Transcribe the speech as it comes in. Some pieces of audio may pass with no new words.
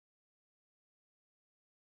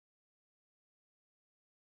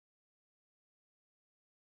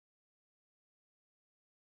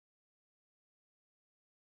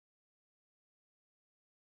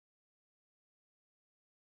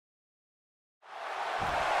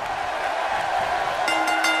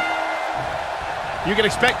You can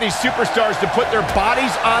expect these superstars to put their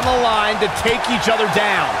bodies on the line to take each other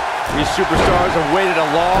down. These superstars have waited a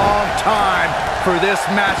long time for this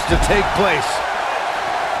match to take place.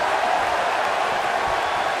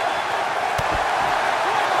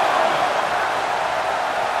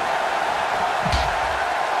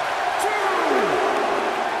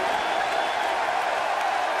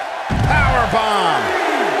 Bomb.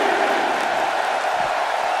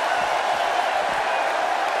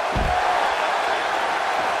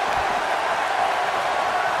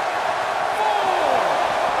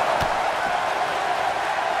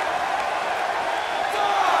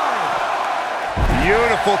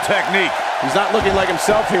 Beautiful technique. He's not looking like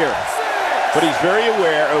himself here, but he's very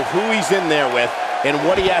aware of who he's in there with and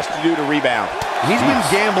what he has to do to rebound. He's been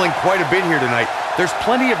gambling quite a bit here tonight. There's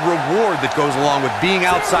plenty of reward that goes along with being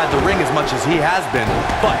outside the ring as much as he has been,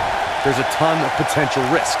 but there's a ton of potential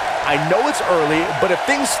risk. I know it's early, but if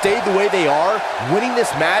things stay the way they are, winning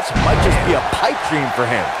this match might just be a pipe dream for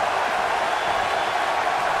him.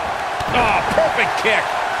 Oh, perfect kick.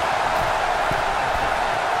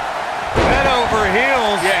 Head over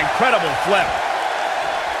heels. Yeah, incredible flip.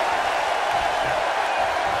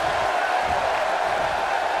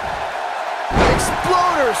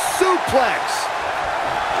 Exploder suplex.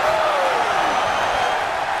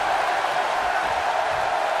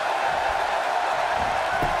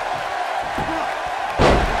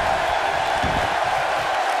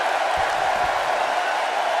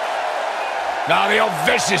 Now the old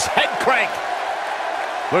vicious head crank.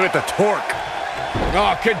 Look at the torque.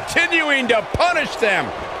 Oh, continuing to punish them.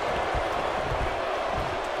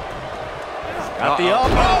 Got the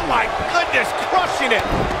elbow. Oh, my goodness, crushing it.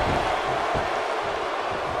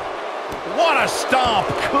 What a stomp.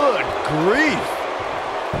 Good grief.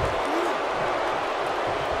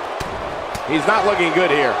 He's not looking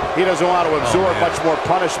good here. He doesn't want to absorb much more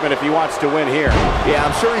punishment if he wants to win here. Yeah,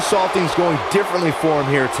 I'm sure he saw things going differently for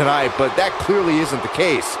him here tonight, but that clearly isn't the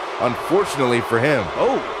case, unfortunately for him.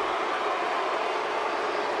 Oh.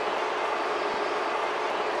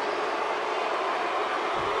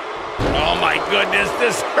 Oh, my goodness,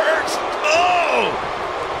 this hurts. Oh!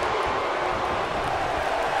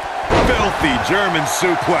 Filthy German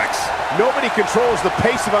suplex. Nobody controls the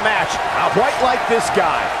pace of a match quite like this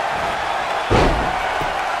guy.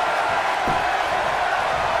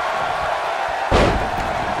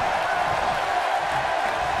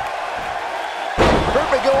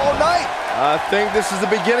 Go all night. I think this is the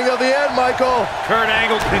beginning of the end, Michael. Kurt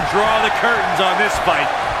Angle can draw the curtains on this fight.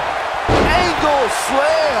 Angle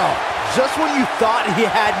slam. Just when you thought he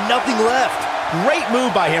had nothing left. Great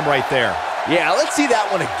move by him right there. Yeah, let's see that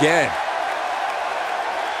one again.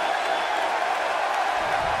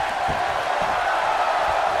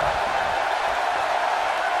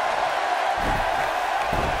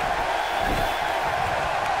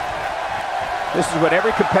 This is what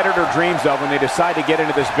every competitor dreams of when they decide to get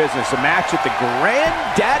into this business. A match at the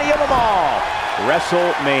granddaddy of them all,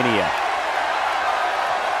 WrestleMania.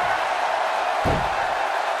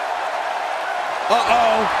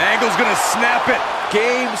 Uh-oh, Angle's gonna snap it.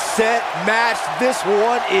 Game, set, match. This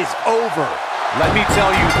one is over. Let me tell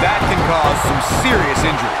you, that can cause some serious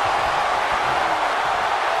injury.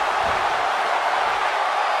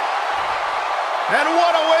 And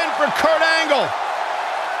what a win for Kurt Angle.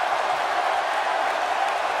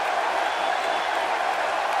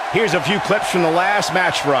 Here's a few clips from the last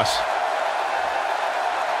match for us.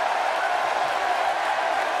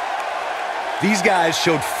 These guys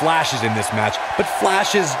showed flashes in this match, but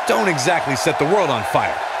flashes don't exactly set the world on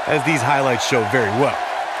fire, as these highlights show very well.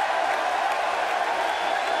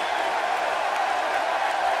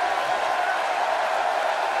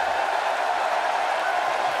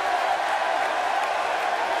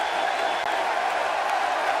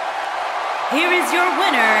 Here is your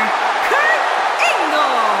winner, Kurt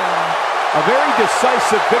Angle. A very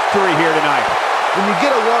decisive victory here tonight. When you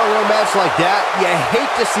get a one-on-one match like that, you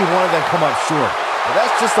hate to see one of them come up short. But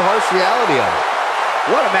that's just the harsh reality of it.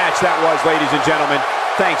 What a match that was, ladies and gentlemen.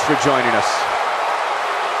 Thanks for joining us.